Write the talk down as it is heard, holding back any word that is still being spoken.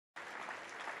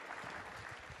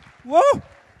Whoa!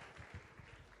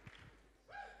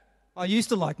 I used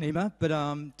to like Nima, but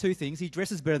two things. He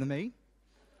dresses better than me,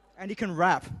 and he can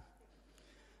rap.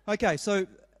 Okay, so I'm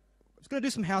just going to do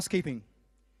some housekeeping.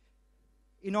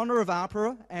 In honour of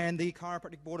AHPRA and the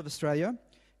Chiropractic Board of Australia,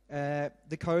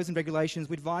 the codes and regulations,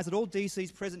 we advise that all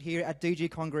DCs present here at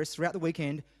DG Congress throughout the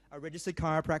weekend are registered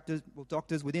chiropractors or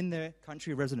doctors within their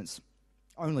country of residence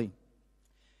only.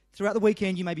 Throughout the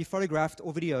weekend, you may be photographed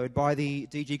or videoed by the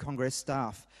DG Congress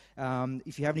staff.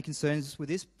 If you have any concerns with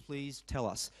this, please tell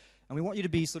us. And we want you to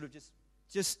be sort of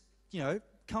just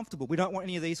comfortable. We don't want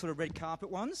any of these sort of red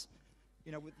carpet ones.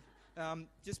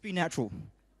 Just be natural.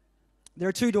 There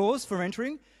are 2 doors for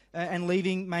entering and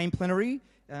leaving main plenary,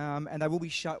 and they will be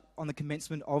shut on the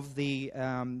commencement of the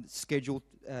scheduled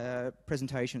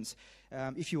presentations.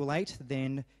 If you are late,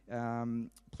 then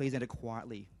please enter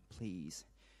quietly, please.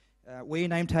 Wear your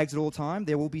name tags at all time.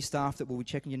 There will be staff that will be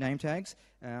checking your name tags.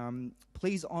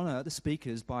 Please honour the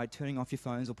speakers by turning off your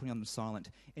phones or putting them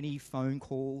silent. Any phone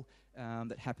call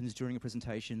that happens during a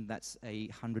presentation, that's a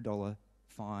 $100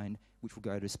 fine, which will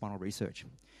go to Spinal Research.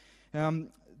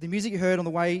 The music you heard on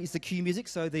the way is the cue music,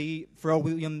 so the Pharrell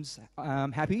Williams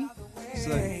Happy.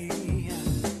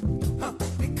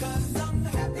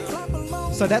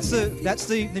 So that's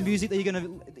the music that you're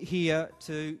going to hear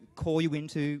to call you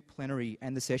into plenary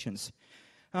and the sessions.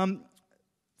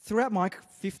 Throughout my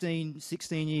 15,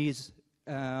 16 years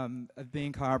of being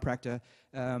a chiropractor,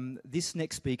 this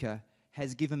next speaker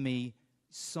has given me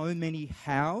so many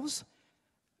hows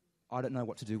I don't know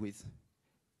what to do with.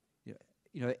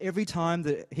 Every time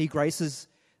that he graces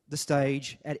the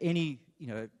stage at any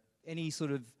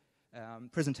sort of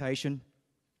presentation,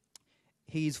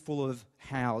 he's full of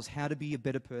hows, how to be a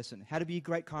better person, how to be a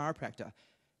great chiropractor,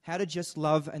 how to just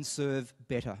love and serve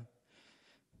better.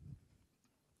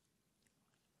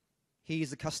 He is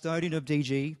the custodian of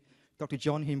DG, Dr.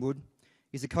 John Hinwood.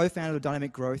 He's the co-founder of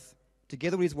Dynamic Growth.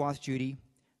 Together with his wife, Judy,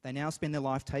 they now spend their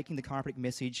life taking the chiropractic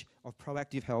message of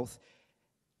proactive health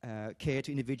care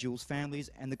to individuals, families,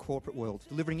 and the corporate world,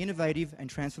 delivering innovative and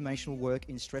transformational work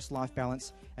in stress life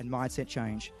balance and mindset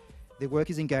change. Their work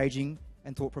is engaging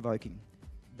and thought-provoking.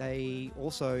 They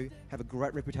also have a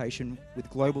great reputation with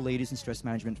global leaders in stress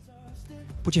management.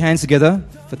 Put your hands together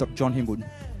for Dr. John Hinwood.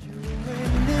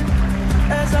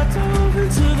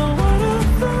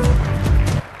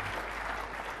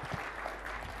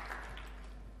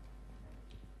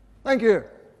 Thank you.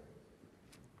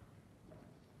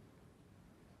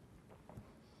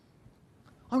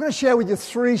 I'm going to share with you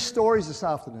 3 stories this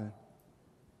afternoon.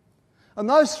 And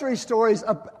those 3 stories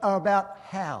are about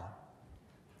how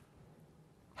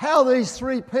these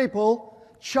 3 people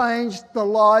changed the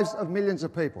lives of millions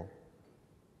of people.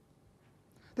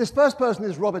 This first person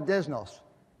is Robert Desnos.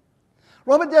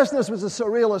 Robert Desnos was a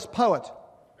surrealist poet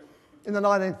in the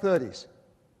 1930s.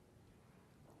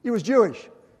 He was Jewish.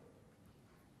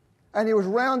 And he was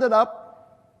rounded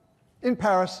up in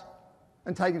Paris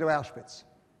and taken to Auschwitz.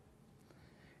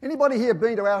 Anybody here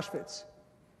been to Auschwitz?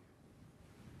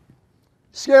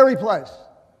 Scary place.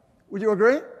 Would you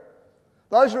agree?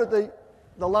 Those are at the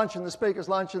luncheon, the speaker's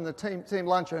luncheon, the team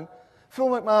luncheon. Phil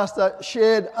McMaster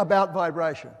shared about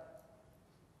vibration.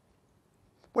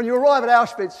 When you arrive at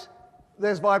Auschwitz,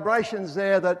 there's vibrations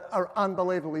there that are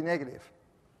unbelievably negative.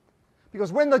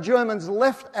 Because when the Germans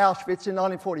left Auschwitz in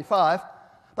 1945,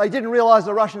 they didn't realise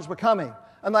the Russians were coming,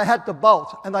 and they had to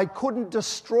bolt, and they couldn't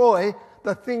destroy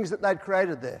the things that they'd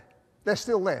created there. They're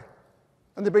still there,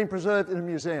 and they've been preserved in a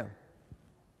museum.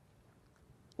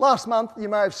 Last month, you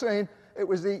may have seen, it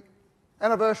was the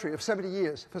anniversary of 70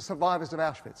 years for survivors of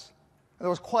Auschwitz. And there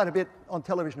was quite a bit on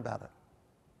television about it.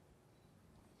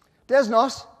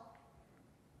 Desnos,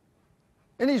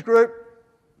 in his group,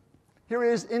 here he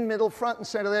is in middle, front and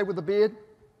centre there with the beard.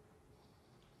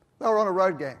 They were on a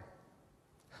road gang.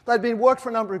 They'd been worked for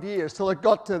a number of years till it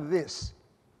got to this.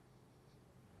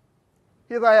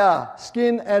 Here they are,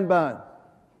 skin and bone.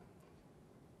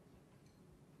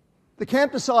 The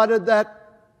camp decided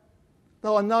that they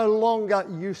were no longer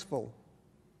useful.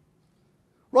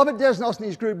 Robert Desnos and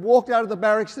his group walked out of the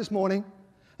barracks this morning,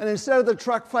 and instead of the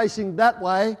truck facing that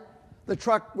way, the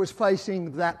truck was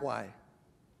facing that way.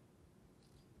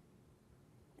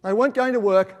 They weren't going to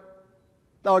work,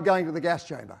 they were going to the gas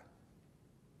chamber.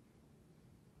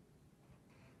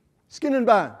 Skin and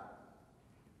bone.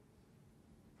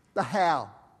 The how.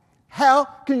 How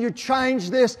can you change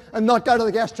this and not go to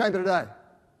the gas chamber today?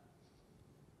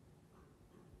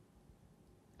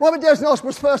 Robert Desnos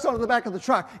was first onto the back of the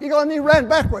truck. He got on and he ran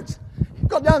backwards.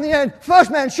 Got down the end. First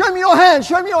man, show me your hand,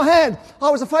 show me your hand. I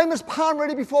was a famous palm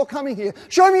reader before coming here.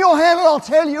 Show me your hand and I'll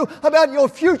tell you about your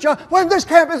future when this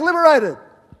camp is liberated.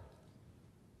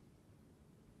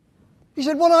 He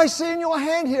said, what I see in your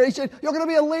hand here, he said, you're going to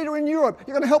be a leader in Europe.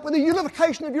 You're going to help with the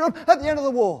unification of Europe at the end of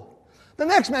the war. The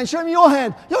next man, show me your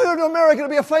hand. You're going to America to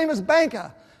be a famous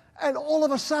banker. And all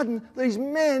of a sudden, these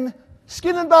men,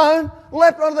 skin and bone,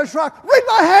 leapt onto the truck. Read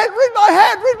my hand, read my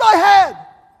hand, read my hand.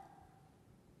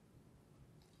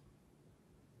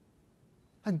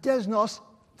 And Desnos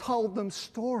told them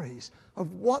stories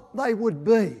of what they would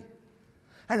be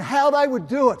and how they would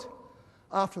do it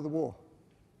after the war.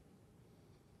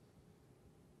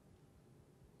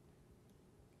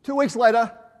 2 weeks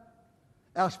later,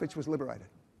 Auschwitz was liberated.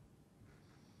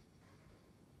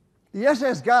 The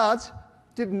SS guards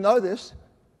didn't know this,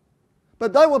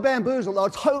 but they were bamboozled. They were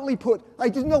totally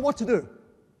they didn't know what to do.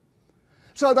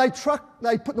 So they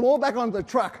put them all back onto the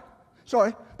truck.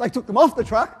 Sorry, they took them off the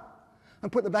truck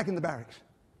and put them back in the barracks.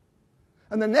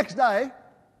 And the next day,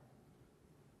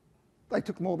 they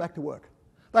took them all back to work.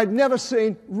 They'd never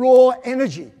seen raw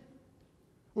energy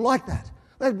like that.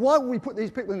 Why would we put these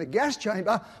people in the gas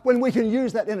chamber when we can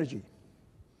use that energy?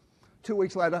 2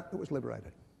 weeks later, it was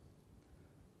liberated.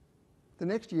 The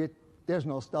next year,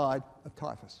 Desnos died of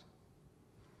typhus.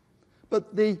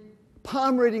 But the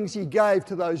palm readings he gave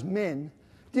to those men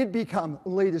did become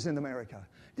leaders in America,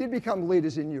 did become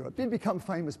leaders in Europe, did become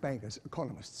famous bankers,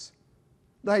 economists.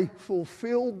 They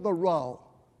fulfilled the role.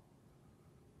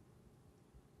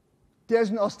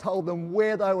 Desnos told them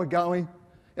where they were going.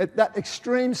 At that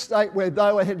extreme state where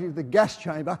they were heading to the gas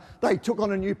chamber, they took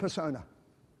on a new persona.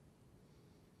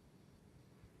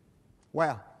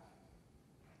 Wow.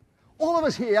 All of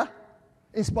us here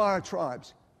inspire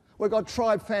tribes. We've got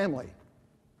tribe family.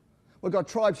 We've got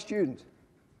tribe student.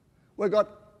 We've got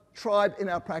tribe in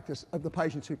our practice of the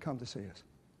patients who come to see us.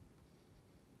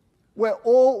 We're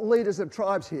all leaders of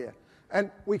tribes here, and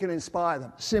we can inspire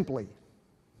them simply.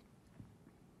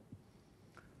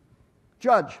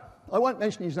 Judge. I won't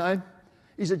mention his name.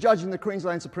 He's a judge in the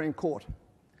Queensland Supreme Court.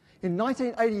 In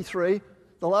 1983,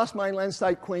 the last mainland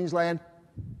state, Queensland,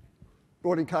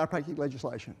 brought in chiropractic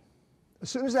legislation. As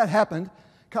soon as that happened,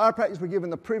 chiropractors were given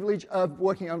the privilege of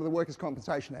working under the Workers'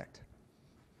 Compensation Act.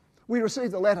 We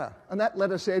received a letter, and that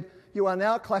letter said, you are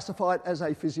now classified as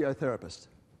a physiotherapist.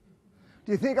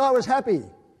 Do you think I was happy?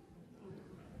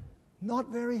 Not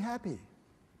very happy.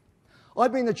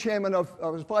 I've been the chairman I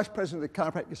was vice president of the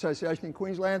Chiropractic Association in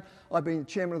Queensland. I've been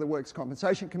chairman of the Workers'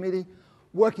 Compensation Committee,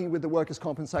 working with the Workers'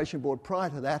 Compensation Board prior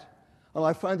to that. And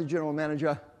I phoned the general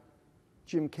manager,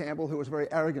 Jim Campbell, who was a very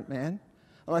arrogant man.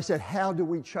 And I said, how do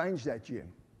we change that,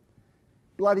 Jim?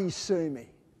 Bloody sue me.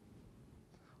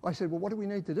 I said, well, what do we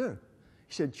need to do?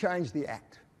 He said, change the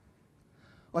act.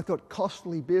 I thought,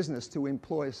 costly business to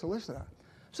employ a solicitor.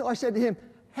 So I said to him,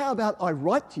 how about I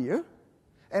write to you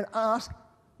and ask,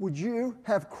 would you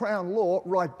have Crown Law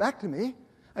write back to me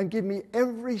and give me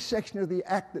every section of the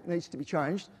Act that needs to be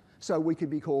changed so we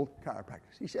could be called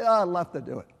chiropractors? He said, I'd love to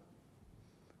do it.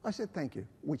 I said, thank you,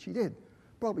 which he did.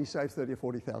 Probably saved $30,000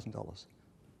 or $40,000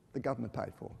 the government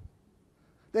paid for.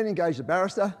 Then engaged a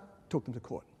barrister, took them to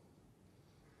court.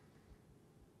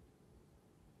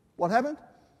 What happened?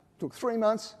 Took 3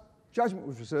 months, judgment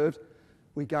was reserved,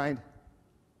 we gained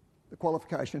the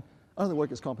qualification under the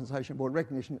Workers' Compensation Board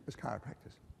recognition as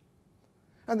chiropractors.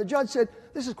 And the judge said,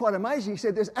 this is quite amazing. He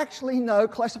said, there's actually no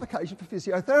classification for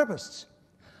physiotherapists.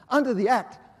 Under the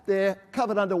Act, they're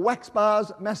covered under wax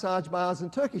bars, massage bars,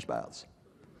 and Turkish baths.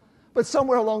 But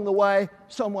somewhere along the way,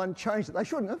 someone changed it. They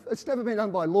shouldn't have. It's never been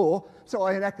done by law, so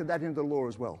I enacted that into the law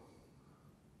as well.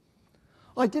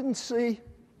 I didn't see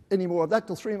any more of that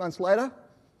till 3 months later.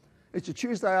 It's a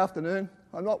Tuesday afternoon.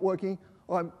 I'm not working.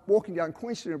 I'm walking down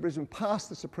Queen Street in Brisbane past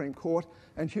the Supreme Court,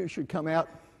 and who should come out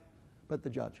but the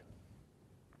judge?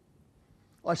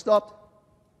 I stopped.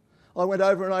 I went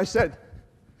over and I said,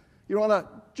 Your Honour,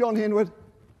 John Hinwood,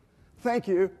 thank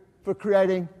you for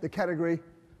creating the category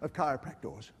of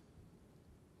chiropractors.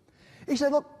 He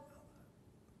said, look,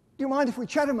 do you mind if we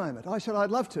chat a moment? I said,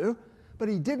 I'd love to, but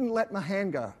he didn't let my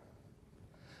hand go.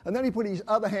 And then he put his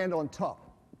other hand on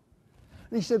top.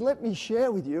 And he said, let me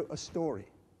share with you a story.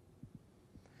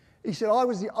 He said, I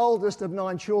was the oldest of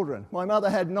 9 children. My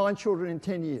mother had 9 children in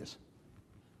 10 years.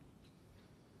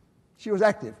 She was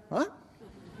active, huh?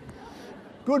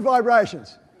 Good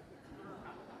vibrations.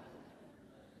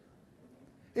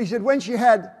 He said, when she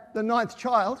had the 9th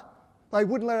child, they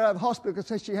wouldn't let her out of hospital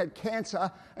because she had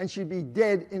cancer and she'd be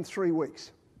dead in 3 weeks.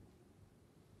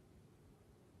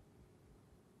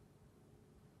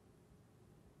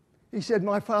 He said,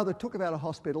 my father took her out of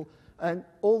hospital and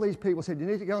all these people said, you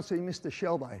need to go and see Mr.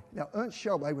 Shelby. Now, Ernst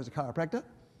Shelby was a chiropractor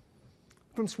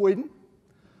from Sweden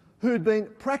who'd been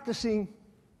practicing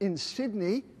in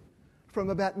Sydney from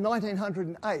about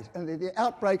 1908. And at the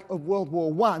outbreak of World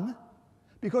War I,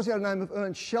 because he had the name of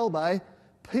Ernst Schelbe,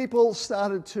 people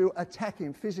started to attack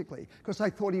him physically because they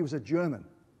thought he was a German.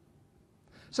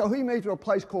 So he moved to a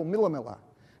place called Millimilla.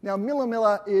 Now,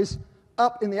 Millimilla is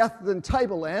up in the Atherton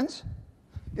Tablelands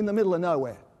in the middle of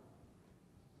nowhere.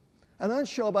 And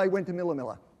Ernst Schelbe went to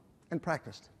Millimilla and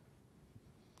practiced.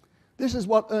 This is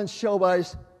what Ernst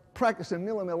Schelbe's practice in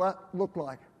Millimilla looked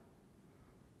like.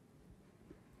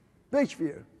 Beach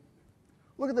view.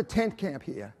 Look at the tent camp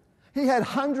here. He had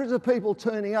hundreds of people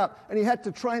turning up, and he had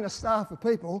to train a staff of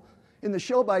people in the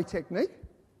Schelbe technique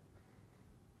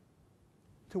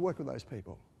to work with those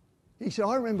people. He said,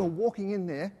 I remember walking in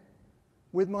there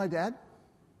with my dad,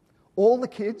 all the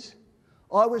kids.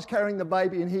 I was carrying the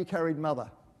baby and he carried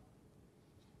mother.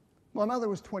 My mother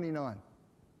was 29.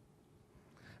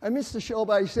 And Mr.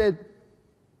 Schelbe said,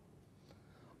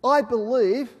 I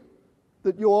believe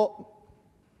that your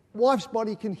wife's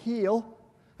body can heal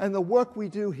and the work we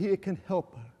do here can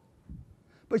help her.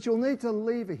 But you'll need to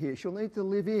leave her here. She'll need to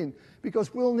live in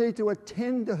because we'll need to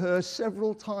attend to her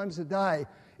several times a day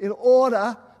in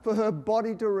order for her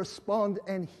body to respond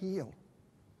and heal.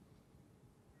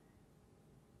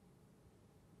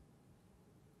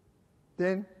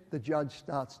 Then the judge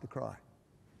starts to cry.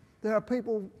 There are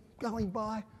people going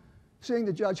by, seeing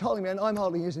the judge holding me, and I'm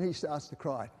holding his, and he starts to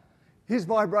cry. His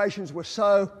vibrations were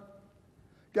so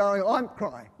going, I'm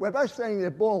crying. We're both standing there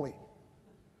bawling.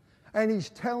 And he's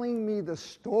telling me the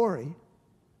story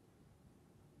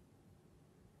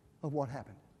of what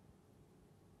happened.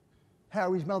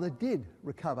 How his mother did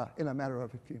recover in a matter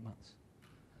of a few months.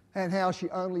 And how she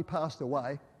only passed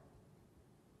away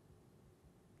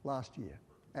last year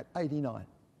at 89.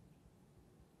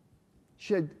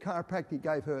 Chiropractic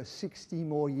gave her 60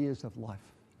 more years of life.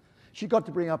 She got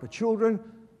to bring up her children,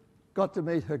 got to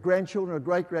meet her grandchildren, her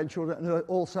great-grandchildren, and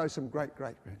also some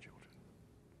great-great-grandchildren.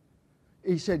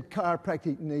 He said,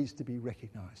 chiropractic needs to be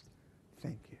recognised.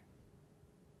 Thank you.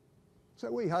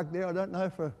 So we hugged there, I don't know,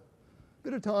 for a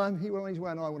bit of time. He went on his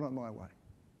way and I went on my way.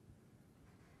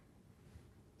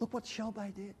 Look what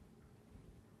Schelbe did.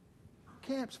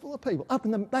 Camps full of people, up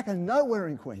in the back of nowhere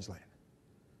in Queensland.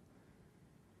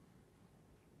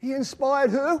 He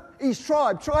inspired who? His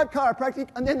tribe chiropractic,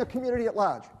 and then the community at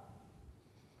large.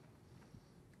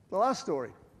 The last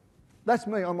story. That's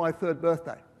me on my 3rd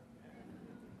birthday.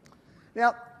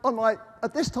 Now,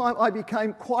 at this time, I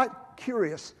became quite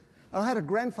curious. I had a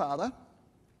grandfather,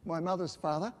 my mother's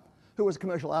father, who was a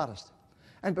commercial artist.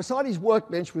 And beside his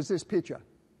workbench was this picture.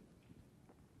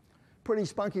 Pretty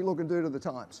spunky looking dude of the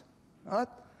times. Right?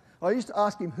 I used to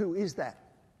ask him, who is that?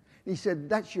 He said,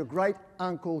 that's your great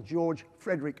uncle George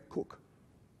Frederick Cook.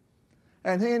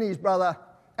 And he and his brother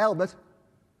Albert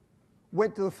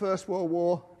went to the First World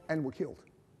War and were killed.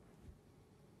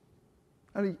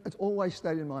 And it's always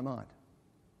stayed in my mind.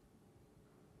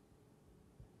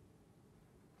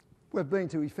 We've been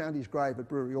to, he found his grave at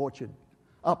Brewery Orchard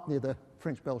up near the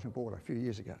French-Belgian border a few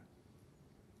years ago.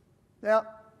 Now,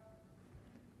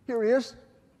 here he is.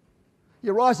 He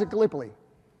arrives at Gallipoli.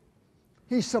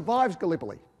 He survives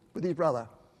Gallipoli with his brother.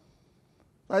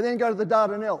 They then go to the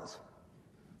Dardanelles.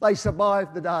 They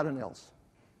survive the Dardanelles.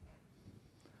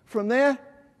 From there,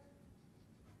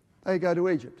 they go to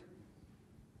Egypt.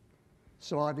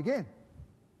 Survived again.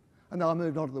 And they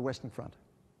moved on to the Western Front.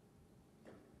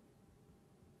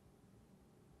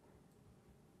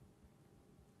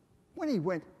 When he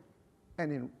went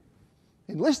and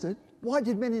enlisted, why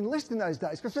did men enlist in those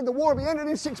days? Because the war would be ended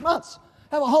in 6 months.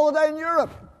 Have a holiday in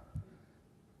Europe.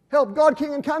 Help God,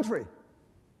 King and country.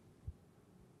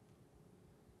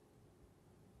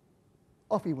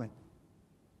 Off he went.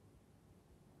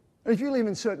 And if you live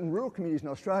in certain rural communities in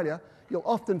Australia, you'll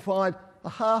often find a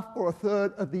half or a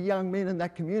third of the young men in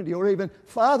that community, or even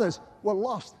fathers, were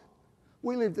lost.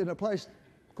 We lived in a place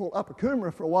called Upper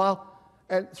Coomera for a while,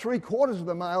 and 3/4 of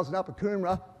the males in Upper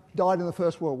Coomera died in the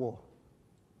First World War.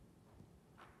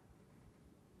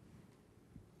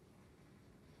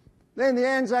 Then the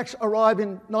Anzacs arrive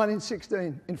in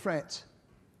 1916 in France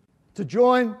to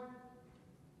join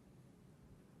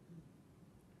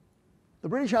the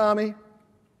British Army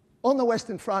on the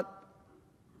Western Front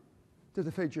to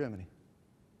defeat Germany.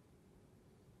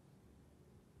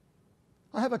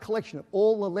 I have a collection of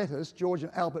all the letters George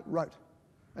and Albert wrote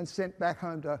and sent back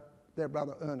home to their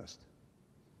brother Ernest.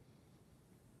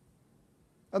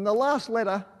 And the last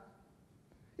letter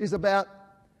is about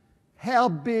how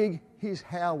big his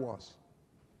how was.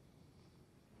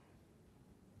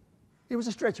 He was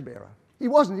a stretcher bearer. He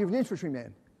wasn't, he was an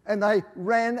infantryman. And they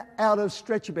ran out of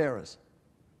stretcher bearers.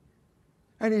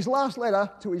 And his last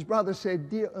letter to his brother said,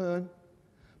 "Dear Ern,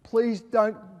 please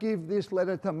don't give this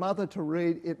letter to Mother to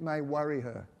read, it may worry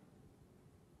her."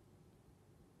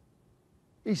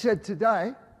 He said,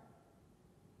 today,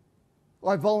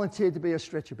 I volunteered to be a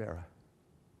stretcher bearer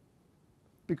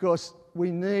because we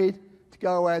need to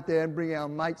go out there and bring our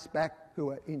mates back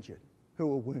who are injured,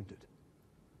 who are wounded.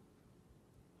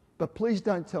 But please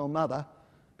don't tell Mother,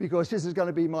 because this is going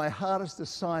to be my hardest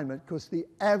assignment, because the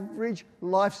average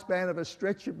lifespan of a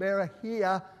stretcher bearer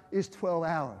here is 12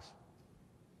 hours.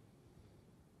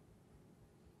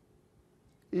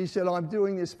 He said, I'm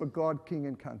doing this for God, King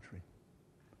and country.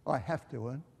 I have to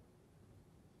earn.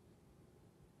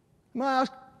 May I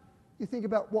ask you think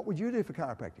about what would you do for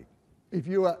chiropractic if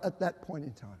you were at that point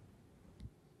in time?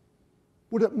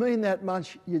 Would it mean that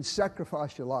much you'd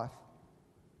sacrifice your life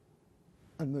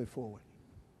and move forward?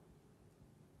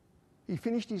 He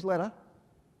finished his letter.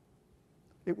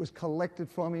 It was collected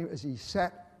from him as he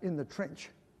sat in the trench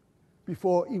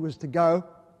before he was to go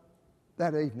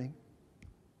that evening.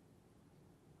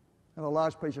 And a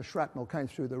large piece of shrapnel came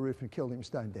through the roof and killed him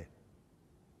stone dead.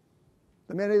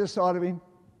 The men either side of him,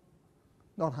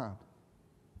 not harmed.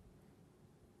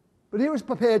 But he was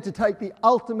prepared to take the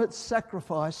ultimate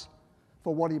sacrifice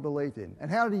for what he believed in. And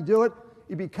how did he do it?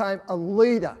 He became a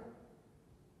leader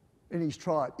in his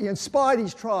tribe. He inspired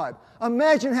his tribe.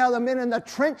 Imagine how the men in the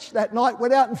trench that night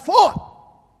went out and fought.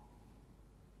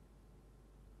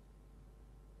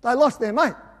 They lost their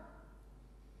mate,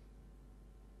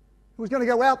 who was going to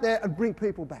go out there and bring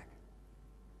people back,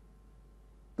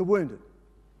 the wounded.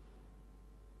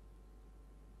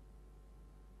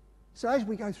 So as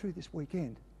we go through this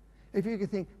weekend, if you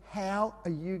could think, how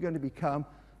are you going to become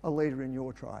a leader in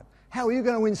your tribe? How are you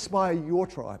going to inspire your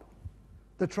tribe,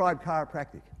 the tribe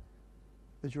chiropractic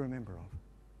that you're a member of?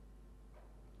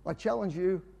 I challenge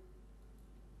you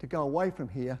to go away from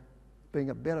here being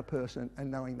a better person and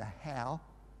knowing the how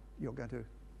you're going to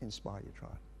inspire your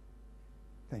tribe.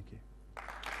 Thank you.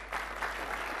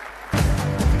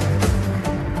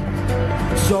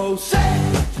 So say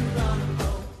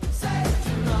Geronimo, say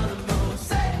Geronimo,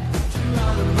 say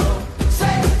Geronimo,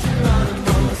 say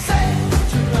Geronimo, say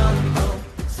Geronimo.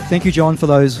 Thank you, John, for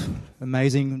those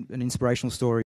amazing and inspirational stories.